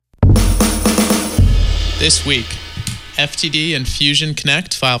This week, FTD and Fusion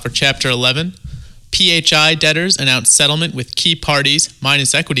Connect file for Chapter 11, PHI debtors announce settlement with key parties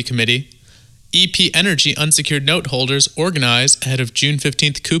minus equity committee, EP Energy unsecured note holders organize ahead of June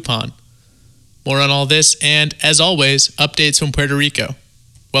 15th coupon. More on all this and, as always, updates from Puerto Rico.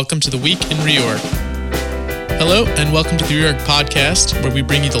 Welcome to the Week in Reorg. Hello and welcome to the Reorg Podcast, where we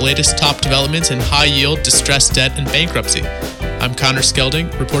bring you the latest top developments in high-yield, distressed debt, and bankruptcy. I'm Connor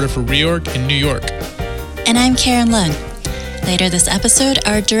Skelding, reporter for Reorg in New York. And I'm Karen Leung. Later this episode,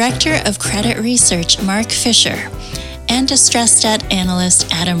 our Director of Credit Research, Mark Fisher, and distressed debt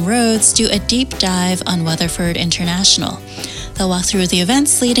analyst Adam Rhodes do a deep dive on Weatherford International. They'll walk through the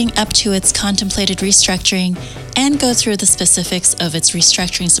events leading up to its contemplated restructuring and go through the specifics of its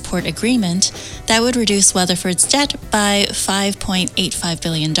restructuring support agreement that would reduce Weatherford's debt by $5.85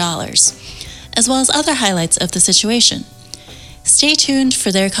 billion, as well as other highlights of the situation. Stay tuned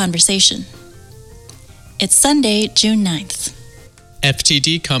for their conversation. It's Sunday, June 9th.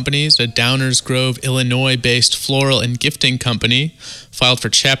 FTD Companies, a Downers Grove, Illinois-based floral and gifting company, filed for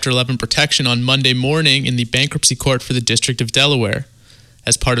Chapter 11 protection on Monday morning in the bankruptcy court for the District of Delaware.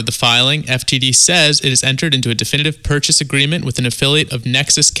 As part of the filing, FTD says it has entered into a definitive purchase agreement with an affiliate of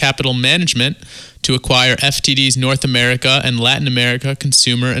Nexus Capital Management to acquire FTD's North America and Latin America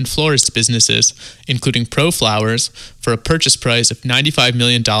consumer and florist businesses, including ProFlowers, for a purchase price of $95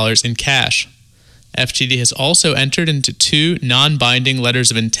 million in cash. FTD has also entered into two non-binding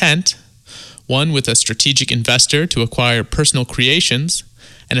letters of intent, one with a strategic investor to acquire Personal Creations,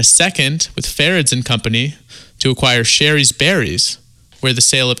 and a second with Farrads & Company to acquire Sherry's Berries, where the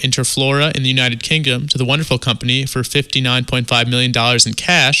sale of Interflora in the United Kingdom to the Wonderful Company for $59.5 million in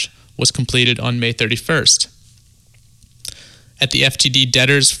cash was completed on May 31st. At the FTD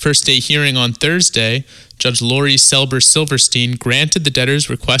debtors' first-day hearing on Thursday, Judge Lori Selber Silverstein granted the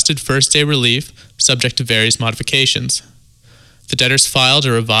debtors' requested first-day relief, subject to various modifications. The debtors filed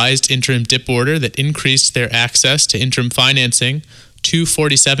a revised interim DIP order that increased their access to interim financing to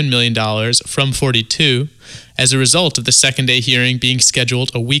 $47 million from $42 as a result of the second-day hearing being scheduled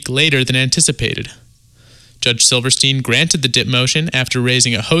a week later than anticipated. Judge Silverstein granted the DIP motion after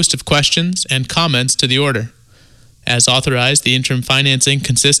raising a host of questions and comments to the order. As authorized, the interim financing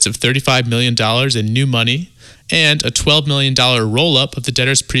consists of $35 million in new money and a $12 million roll-up of the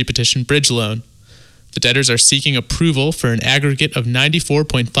debtors' pre-petition bridge loan. The debtors are seeking approval for an aggregate of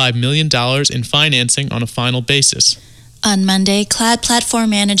 $94.5 million in financing on a final basis. On Monday, cloud platform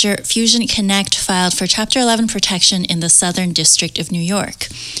manager Fusion Connect filed for Chapter 11 protection in the Southern District of New York.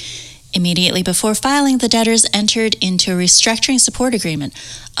 Immediately before filing, the debtors entered into a restructuring support agreement,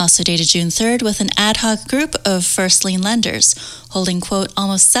 also dated June 3rd, with an ad hoc group of first lien lenders, holding, quote,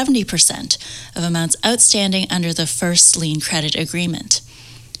 almost 70% of amounts outstanding under the first lien credit agreement.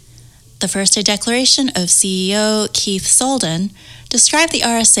 The first-day declaration of CEO Keith Solden described the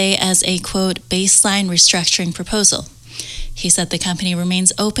RSA as a, quote, baseline restructuring proposal. He said the company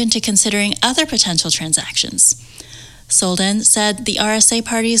remains open to considering other potential transactions. Solden said the RSA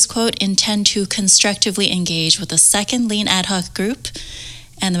parties, quote, intend to constructively engage with the second lien ad hoc group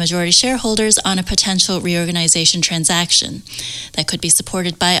and the majority shareholders on a potential reorganization transaction that could be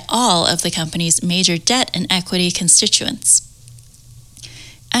supported by all of the company's major debt and equity constituents.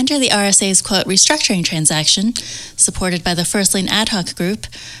 Under the RSA's, quote, restructuring transaction, supported by the First Lien Ad Hoc Group,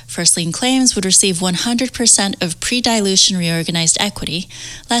 First Lien Claims would receive 100% of pre-dilution reorganized equity,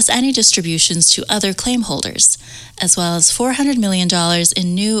 less any distributions to other claim holders, as well as $400 million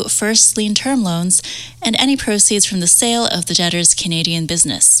in new First Lien term loans and any proceeds from the sale of the debtor's Canadian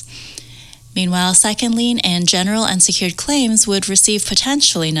business. Meanwhile, second lien and general unsecured claims would receive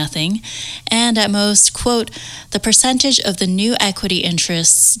potentially nothing, and at most, quote, the percentage of the new equity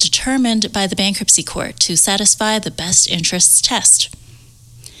interests determined by the bankruptcy court to satisfy the best interests test.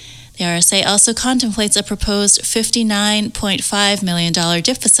 The RSA also contemplates a proposed $59.5 million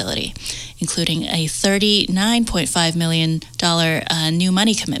DIP facility, including a $39.5 million new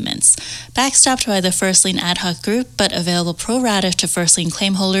money commitments, backstopped by the First Lien Ad Hoc Group but available pro rata to First Lien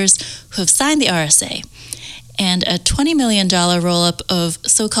claim holders who have signed the RSA, and a $20 million roll-up of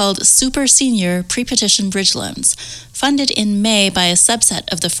so-called super senior pre-petition bridge loans, funded in May by a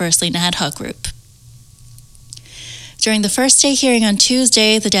subset of the First Lien Ad Hoc Group. During the first-day hearing on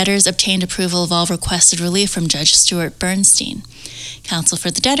Tuesday, the debtors obtained approval of all requested relief from Judge Stuart Bernstein. Counsel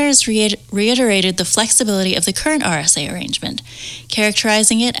for the debtors reiterated the flexibility of the current RSA arrangement,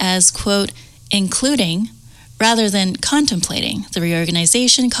 characterizing it as, quote, including, rather than contemplating, the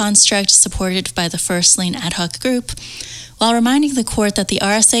reorganization construct supported by the First Lien Ad Hoc Group, while reminding the court that the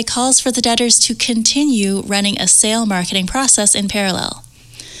RSA calls for the debtors to continue running a sale marketing process in parallel.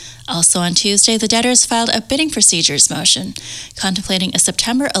 Also on Tuesday, the debtors filed a bidding procedures motion, contemplating a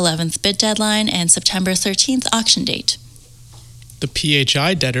September 11th bid deadline and September 13th auction date. The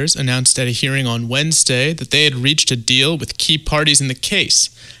PHI debtors announced at a hearing on Wednesday that they had reached a deal with key parties in the case,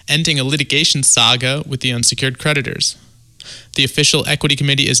 ending a litigation saga with the unsecured creditors. The official equity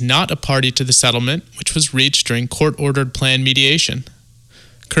committee is not a party to the settlement, which was reached during court-ordered plan mediation.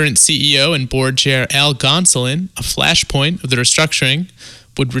 Current CEO and board chair Al Gonsolin, a flashpoint of the restructuring,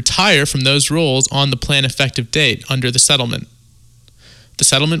 would retire from those roles on the plan effective date under the settlement. The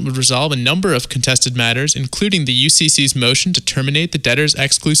settlement would resolve a number of contested matters, including the UCC's motion to terminate the debtors'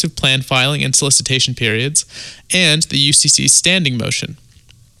 exclusive plan filing and solicitation periods, and the UCC's standing motion.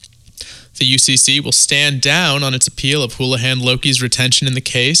 The UCC will stand down on its appeal of Houlihan Lokey's retention in the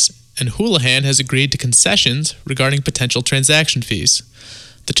case, and Houlihan has agreed to concessions regarding potential transaction fees.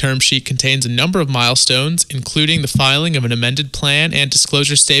 The term sheet contains a number of milestones, including the filing of an amended plan and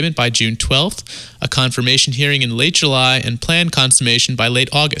disclosure statement by June 12th, a confirmation hearing in late July, and plan consummation by late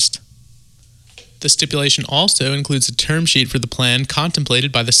August. The stipulation also includes a term sheet for the plan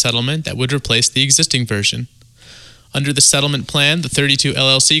contemplated by the settlement that would replace the existing version. Under the settlement plan, the 32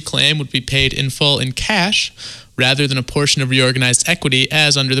 LLC claim would be paid in full in cash, rather than a portion of reorganized equity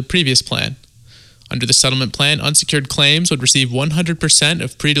as under the previous plan. Under the settlement plan, unsecured claims would receive 100%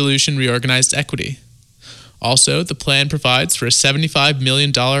 of pre-dilution reorganized equity. Also, the plan provides for a $75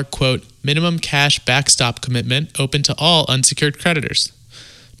 million, quote, minimum cash backstop commitment open to all unsecured creditors.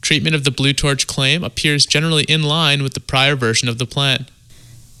 Treatment of the Blue Torch claim appears generally in line with the prior version of the plan.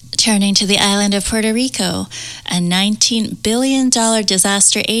 Turning to the island of Puerto Rico, a $19 billion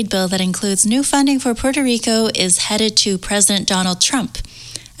disaster aid bill that includes new funding for Puerto Rico is headed to President Donald Trump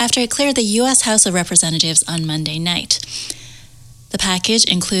after it cleared the U.S. House of Representatives on Monday night. The package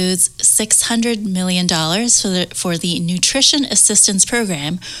includes $600 million for the Nutrition Assistance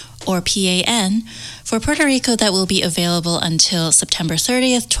Program, or PAN, for Puerto Rico that will be available until September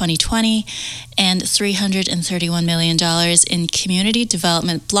 30th, 2020, and $331 million in Community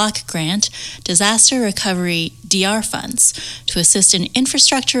Development Block Grant Disaster Recovery DR funds to assist in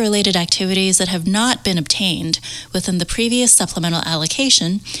infrastructure-related activities that have not been obtained within the previous supplemental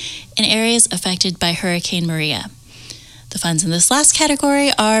allocation in areas affected by Hurricane Maria. The funds in this last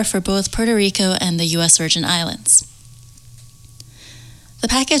category are for both Puerto Rico and the U.S. Virgin Islands. The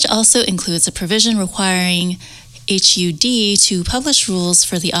package also includes a provision requiring HUD to publish rules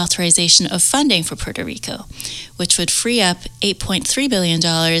for the authorization of funding for Puerto Rico, which would free up $8.3 billion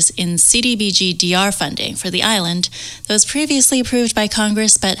in CDBG DR funding for the island that was previously approved by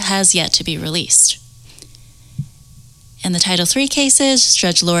Congress but has yet to be released. In the Title III cases,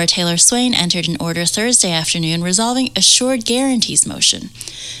 Judge Laura Taylor Swain entered an order Thursday afternoon resolving Assured Guaranties motion,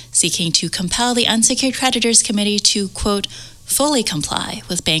 seeking to compel the Unsecured Creditors Committee to, quote, fully comply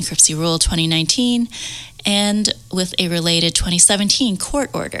with Bankruptcy Rule 2019 and with a related 2017 court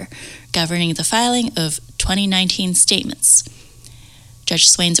order governing the filing of 2019 statements. Judge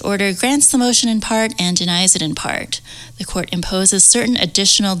Swain's order grants the motion in part and denies it in part. The court imposes certain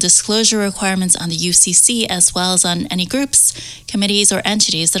additional disclosure requirements on the UCC as well as on any groups, committees, or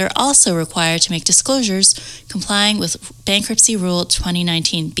entities that are also required to make disclosures complying with Bankruptcy Rule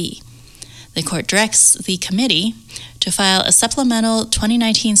 2019B. The court directs the committee to file a supplemental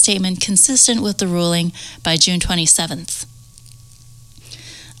 2019 statement consistent with the ruling by June 27th.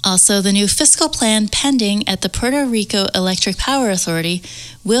 Also, the new fiscal plan pending at the Puerto Rico Electric Power Authority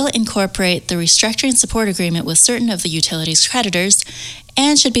will incorporate the restructuring support agreement with certain of the utility's creditors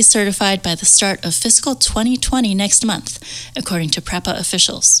and should be certified by the start of fiscal 2020 next month, according to PREPA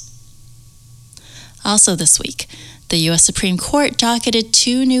officials. Also this week, the U.S. Supreme Court docketed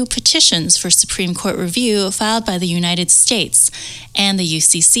 2 new petitions for Supreme Court review filed by the United States and the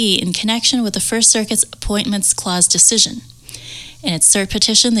UCC in connection with the First Circuit's Appointments Clause decision. In its cert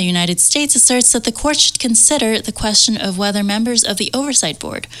petition, the United States asserts that the court should consider the question of whether members of the Oversight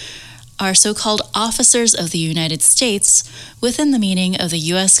Board are so-called officers of the United States within the meaning of the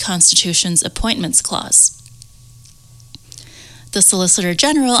U.S. Constitution's Appointments Clause. The Solicitor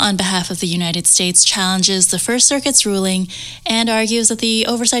General, on behalf of the United States, challenges the First Circuit's ruling and argues that the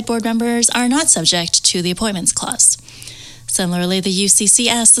Oversight Board members are not subject to the Appointments Clause. Similarly, the UCC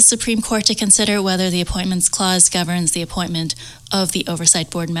asked the Supreme Court to consider whether the Appointments Clause governs the appointment of the Oversight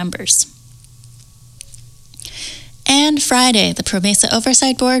Board members. And Friday, the PROMESA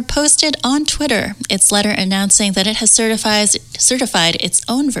Oversight Board posted on Twitter its letter announcing that it has certified its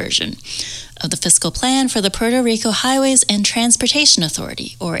own version of the fiscal plan for the Puerto Rico Highways and Transportation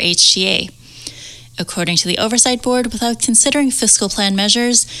Authority, or HTA. According to the Oversight Board, without considering fiscal plan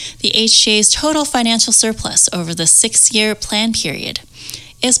measures, the HTA's total financial surplus over the 6-year plan period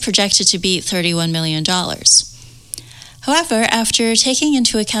is projected to be $31 million. However, after taking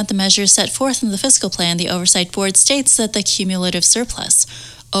into account the measures set forth in the fiscal plan, the Oversight Board states that the cumulative surplus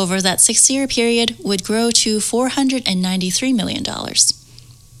over that 6-year period would grow to $493 million.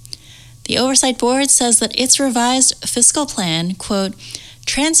 The Oversight Board says that its revised fiscal plan, quote,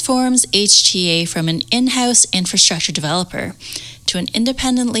 transforms HTA from an in-house infrastructure developer to an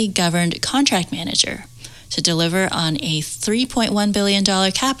independently governed contract manager to deliver on a $3.1 billion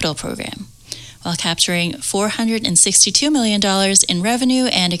capital program, while capturing $462 million in revenue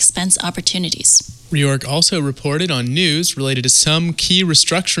and expense opportunities. Reorg also reported on news related to some key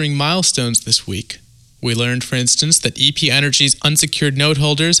restructuring milestones this week. We learned, for instance, that EP Energy's unsecured note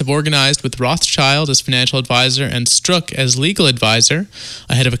holders have organized with Rothschild as financial advisor and Strzok as legal advisor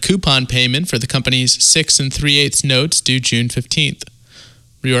ahead of a coupon payment for the company's 6 3/8 notes due June 15th.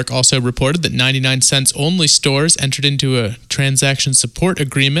 Reorg also reported that 99 Cents Only Stores entered into a transaction support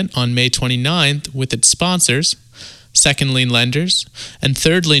agreement on May 29th with its sponsors, second lien lenders, and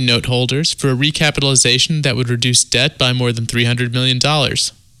third lien note holders for a recapitalization that would reduce debt by more than $300 million.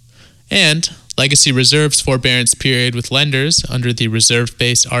 And legacy reserves forbearance period with lenders under the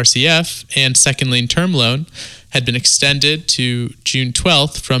reserve-based RCF and second lien term loan had been extended to June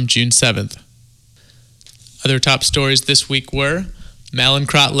 12th from June 7th. Other top stories this week were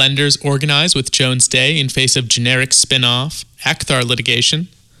Mallinckrodt lenders organize with Jones Day in face of generic spin-off, Acthar litigation.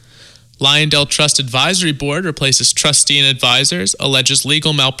 Lyondell Trust Advisory Board replaces trustee and advisors, alleges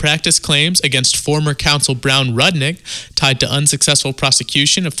legal malpractice claims against former counsel Brown Rudnick tied to unsuccessful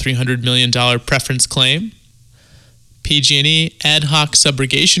prosecution of $300 million preference claim. PG&E ad hoc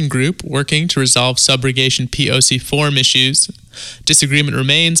subrogation group working to resolve subrogation POC form issues. Disagreement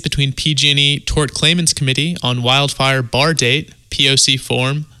remains between PG&E Tort Claimants Committee on wildfire bar date, POC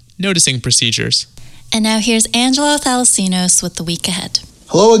form, noticing procedures. And now here's Angelo Thalassinos with the week ahead.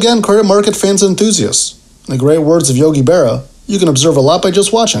 Hello again, credit market fans and enthusiasts. In the great words of Yogi Berra, you can observe a lot by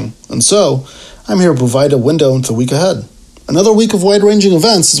just watching, and so I'm here to provide a window into the week ahead. Another week of wide-ranging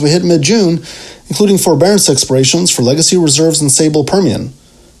events as we hit mid-June, including forbearance expirations for legacy reserves and Sable Permian.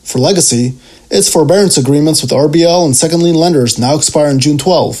 For legacy, its forbearance agreements with RBL and second lien lenders now expire on June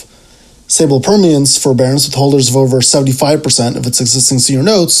 12. Sable Permian's forbearance with holders of over 75% of its existing senior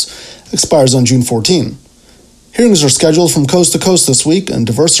notes expires on June 14. Hearings are scheduled from coast to coast this week in a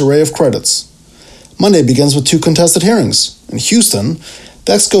diverse array of credits. Monday begins with 2 contested hearings. In Houston,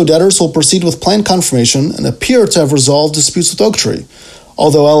 the Exco debtors will proceed with plan confirmation and appear to have resolved disputes with Oaktree,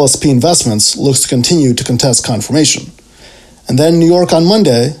 although LSP Investments looks to continue to contest confirmation. And then in New York on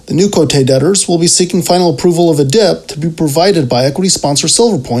Monday, the new Cote debtors will be seeking final approval of a DIP to be provided by equity sponsor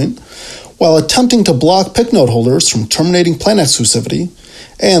Silver Point, while attempting to block PIC note holders from terminating plan exclusivity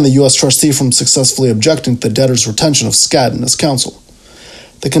and the U.S. trustee from successfully objecting to the debtor's retention of Skadden as counsel.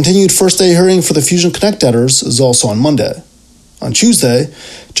 The continued first-day hearing for the Fusion Connect debtors is also on Monday. On Tuesday,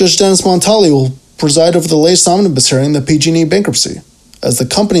 Judge Dennis Montali will preside over the latest omnibus hearing in the PG&E bankruptcy. As the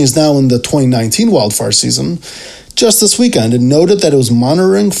company is now in the 2019 wildfire season, just this weekend it noted that it was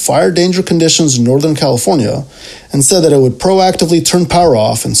monitoring fire danger conditions in Northern California and said that it would proactively turn power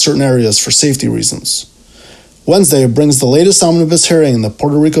off in certain areas for safety reasons. Wednesday brings the latest omnibus hearing in the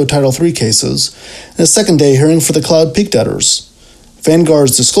Puerto Rico Title III cases and a second-day hearing for the Cloud Peak debtors.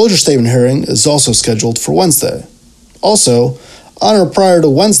 Vanguard's disclosure statement hearing is also scheduled for Wednesday. Also, on or prior to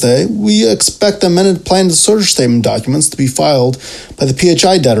Wednesday, we expect amended plan disclosure statement documents to be filed by the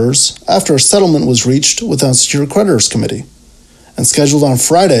PHI debtors after a settlement was reached with the Unsecured Creditors Committee. And scheduled on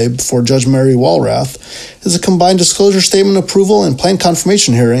Friday before Judge Mary Walrath is a combined disclosure statement approval and plan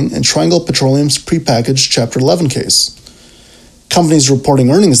confirmation hearing in Triangle Petroleum's prepackaged Chapter 11 case. Companies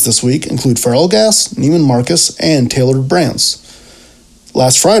reporting earnings this week include Ferrellgas, Neiman Marcus, and Tailored Brands.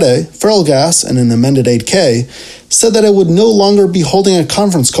 Last Friday, Ferrellgas, in an amended 8K, said that it would no longer be holding a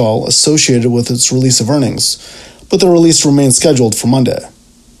conference call associated with its release of earnings, but the release remains scheduled for Monday.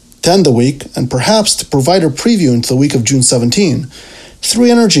 To end the week, and perhaps to provide a preview into the week of June 17,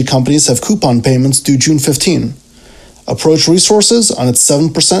 3 energy companies have coupon payments due June 15. Approach Resources on its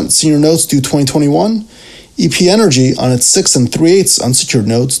 7% senior notes due 2021, EP Energy on its 6 3/8 unsecured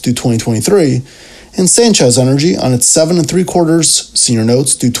notes due 2023, and Sanchez Energy on its 7 3/4 senior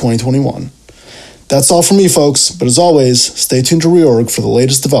notes due 2021. That's all from me, folks, but as always, stay tuned to Reorg for the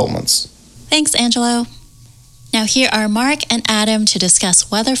latest developments. Thanks, Angelo. Now here are Mark and Adam to discuss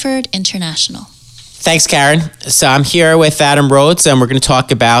Weatherford International. Thanks, Karen. So I'm here with Adam Rhodes, and we're going to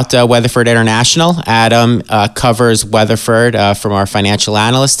talk about Weatherford International. Adam covers Weatherford from our financial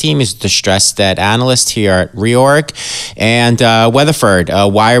analyst team. He's a distressed debt analyst here at Reorg. And Weatherford,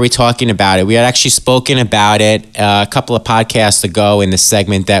 why are we talking about it? We had actually spoken about it a couple of podcasts ago in the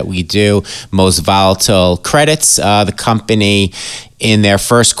segment that we do, Most Volatile Credits. The company in their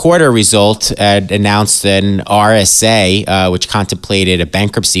first quarter result had announced an RSA, which contemplated a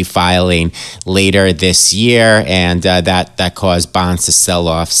bankruptcy filing later this year, and that caused bonds to sell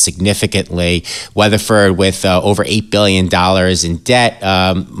off significantly. Weatherford, with over $8 billion in debt,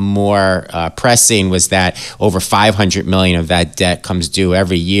 more pressing was that over $500 million of that debt comes due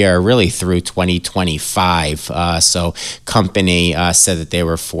every year, really through 2025. So company said that they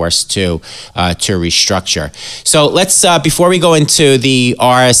were forced to restructure. So let's, before we go into the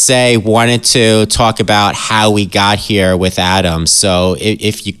RSA, wanted to talk about how we got here with Adam. So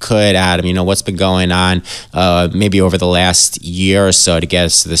if you could, Adam, what's been going on maybe over the last year or so to get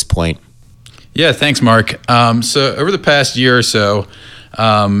us to this point? Yeah, thanks, Mark. So over the past year or so,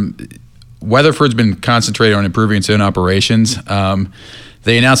 Weatherford's been concentrating on improving its own operations.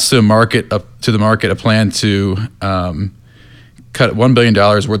 They announced to the market a plan to cut $1 billion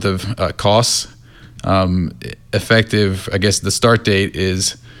worth of costs. Effective, I guess the start date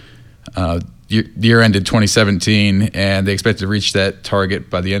is year ended 2017, and they expect to reach that target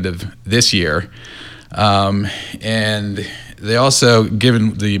by the end of this year. And they also,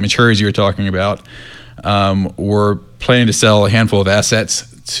 given the maturities you were talking about, were planning to sell a handful of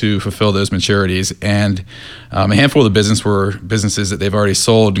assets to fulfill those maturities. And a handful of the businesses that they've already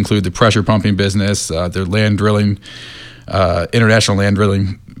sold include the pressure pumping business, their land drilling, international land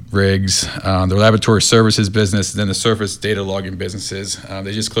drilling rigs, their laboratory services business, and then the surface data logging businesses.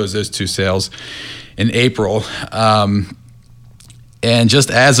 They just closed those two sales in April. And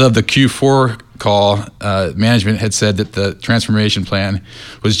just as of the Q4 call, management had said that the transformation plan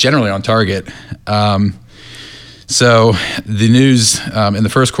was generally on target. So the news in the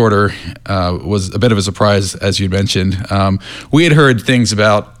first quarter was a bit of a surprise, as you mentioned. We had heard things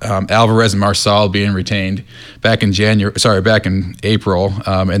about Alvarez and Marsal being retained back in April,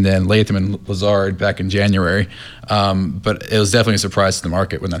 and then Latham and Lazard back in January. But it was definitely a surprise to the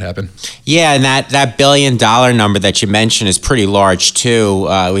market when that happened. Yeah, and that $1 billion number that you mentioned is pretty large too.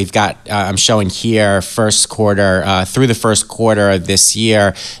 We've got, I'm showing here, first quarter, through the first quarter of this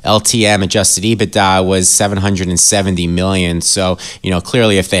year, LTM adjusted EBITDA was $770 million. So,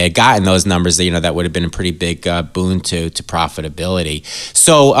 clearly if they had gotten those numbers, that would have been a pretty big boon to profitability.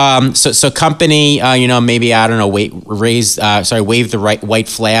 So company, maybe, I don't know, wave the white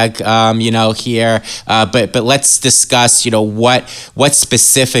flag, here. But let's discuss, what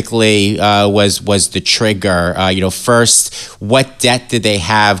specifically was the trigger. First, what debt did they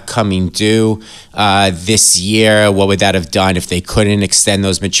have coming due this year? What would that have done if they couldn't extend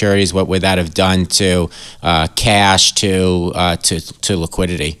those maturities? What would that have done to cash, to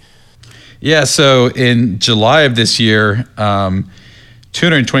liquidity? Yeah, so in July of this year,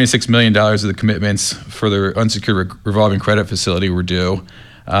 $226 million of the commitments for their unsecured revolving credit facility were due.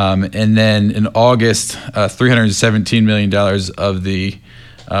 And then in August, $317 million of the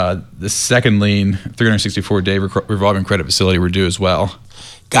second lien 364-day revolving credit facility were due as well.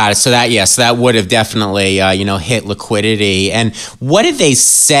 Got it. So that would have definitely, hit liquidity. And what did they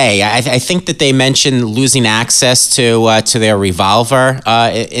say? I think that they mentioned losing access to their revolver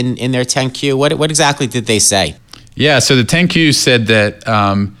in their 10Q. What exactly did they say? Yeah, so the 10Q said that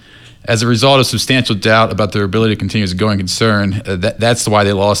as a result of substantial doubt about their ability to continue as a going concern, that's why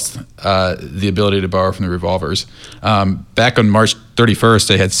they lost the ability to borrow from the revolvers. Back on March 31st,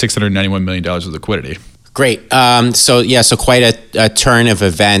 they had $691 million of liquidity. Great. So quite a turn of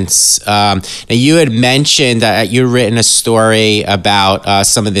events. Now you had mentioned that you'd written a story about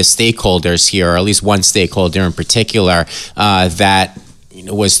some of the stakeholders here, or at least one stakeholder in particular, that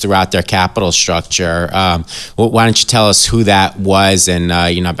was throughout their capital structure. Why don't you tell us who that was? And,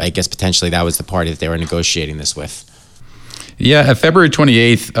 I guess potentially that was the party that they were negotiating this with. Yeah, at February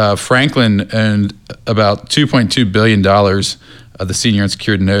 28th, Franklin owned about $2.2 billion of the senior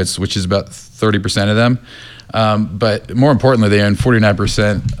unsecured notes, which is about 30% of them. But more importantly, they own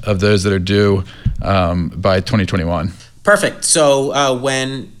 49% of those that are due by 2021. Perfect. So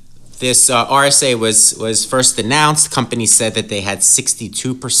when this RSA was first announced, the company said that they had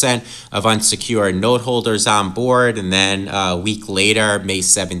 62% of unsecured note holders on board. And then a week later, May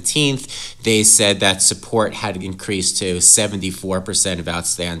 17th, they said that support had increased to 74% of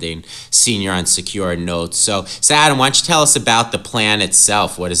outstanding senior unsecured notes. So Adam, why don't you tell us about the plan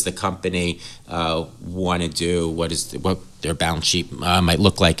itself? What does the company want to do? What their balance sheet might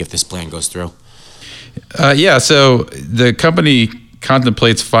look like if this plan goes through? So the company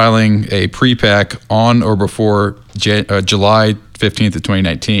contemplates filing a pre-PAC on or before July 15th of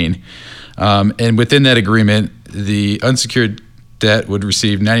 2019. And within that agreement, the unsecured debt would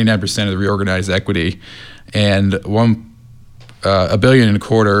receive 99% of the reorganized equity and $1.25 billion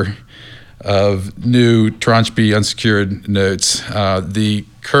of new Tranche B unsecured notes. The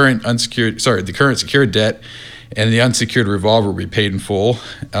current secured debt and the unsecured revolver will be paid in full,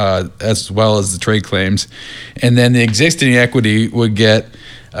 as well as the trade claims. And then the existing equity would get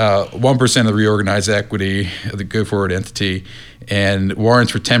 1% of the reorganized equity of the go-forward entity and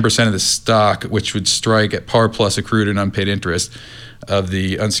warrants for 10% of the stock, which would strike at par plus accrued and unpaid interest of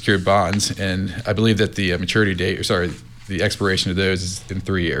the unsecured bonds. And I believe that the the expiration of those is in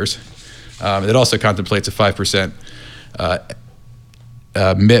 3 years. It also contemplates a 5%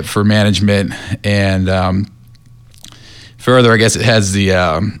 MIP for management, and further, I guess it has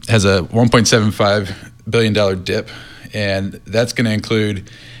has a $1.75 billion DIP, and that's going to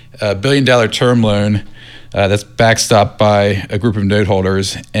include a $1 billion term loan that's backstopped by a group of note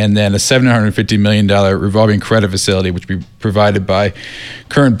holders, and then a $750 million revolving credit facility, which will be provided by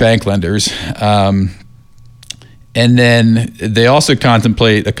current bank lenders. And then they also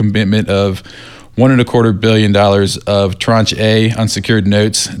contemplate a commitment of $1.25 billion of Tranche A unsecured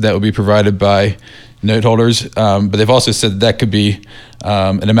notes that will be provided by note holders. But they've also said that could be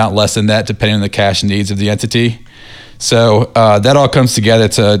an amount less than that, depending on the cash needs of the entity. So that all comes together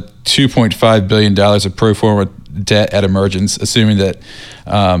to $2.5 billion of pro forma debt at emergence, assuming that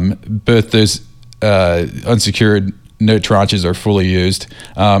both those unsecured note tranches are fully used.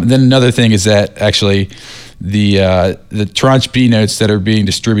 And then another thing is that actually the Tranche B notes that are being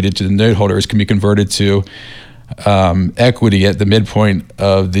distributed to the note holders can be converted to equity at the midpoint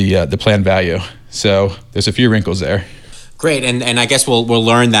of the plan value. So there's a few wrinkles there. Great, and I guess we'll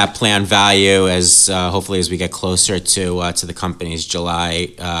learn that plan value as hopefully as we get closer to the company's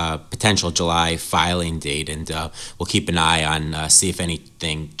potential July filing date, and we'll keep an eye on see if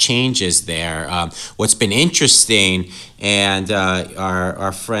anything changes there. What's been interesting, and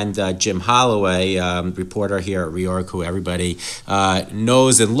our friend Jim Holloway, reporter here at Reorg, who everybody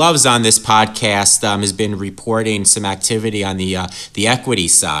knows and loves on this podcast, has been reporting some activity on the equity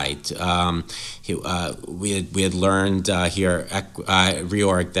side. We had learned here at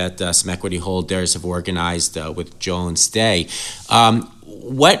Reorg that some equity holders have organized with Jones Day.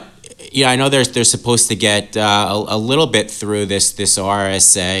 I know they're supposed to get a little bit through this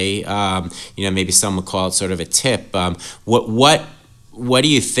RSA. Maybe some would call it sort of a tip. What do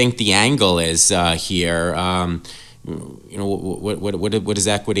you think the angle is here? What does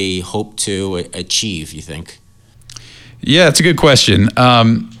equity hope to achieve, you think? Yeah, it's a good question.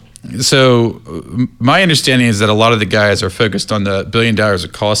 So my understanding is that a lot of the guys are focused on the $1 billion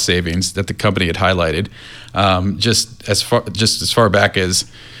of cost savings that the company had highlighted, just as far back as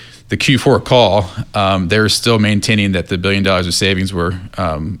the Q4 call. They were still maintaining that the $1 billion of savings were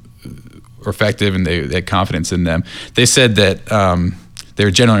effective, and they had confidence in them. They said that they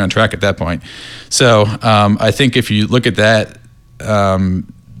were generally on track at that point. So I think if you look at that,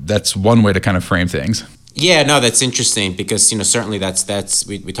 that's one way to kind of frame things. Yeah, no, that's interesting because certainly that's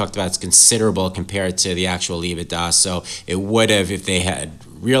we talked about it's considerable compared to the actual EBITDA. So it would have, if they had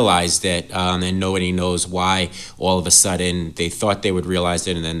realized it, and nobody knows why all of a sudden they thought they would realize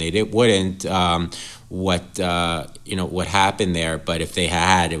it and then they wouldn't. What happened there? But if they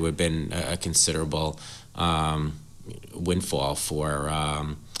had, it would have been a considerable windfall for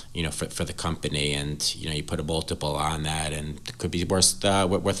the company, and you put a multiple on that, and it could be worth a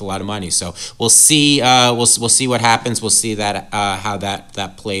lot of money. So we'll see. We'll see what happens. We'll see that how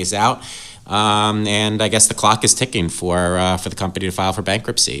that plays out. And I guess the clock is ticking for the company to file for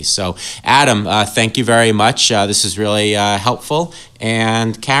bankruptcy. So Adam, thank you very much. This is really helpful.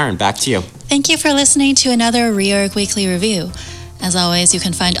 And Karen, back to you. Thank you for listening to another Reorg Weekly Review. As always, you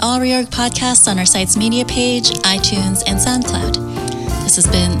can find all Reorg podcasts on our site's media page, iTunes, and SoundCloud. This has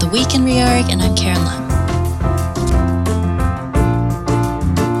been The Week in Reorg, and I'm Karen Lum.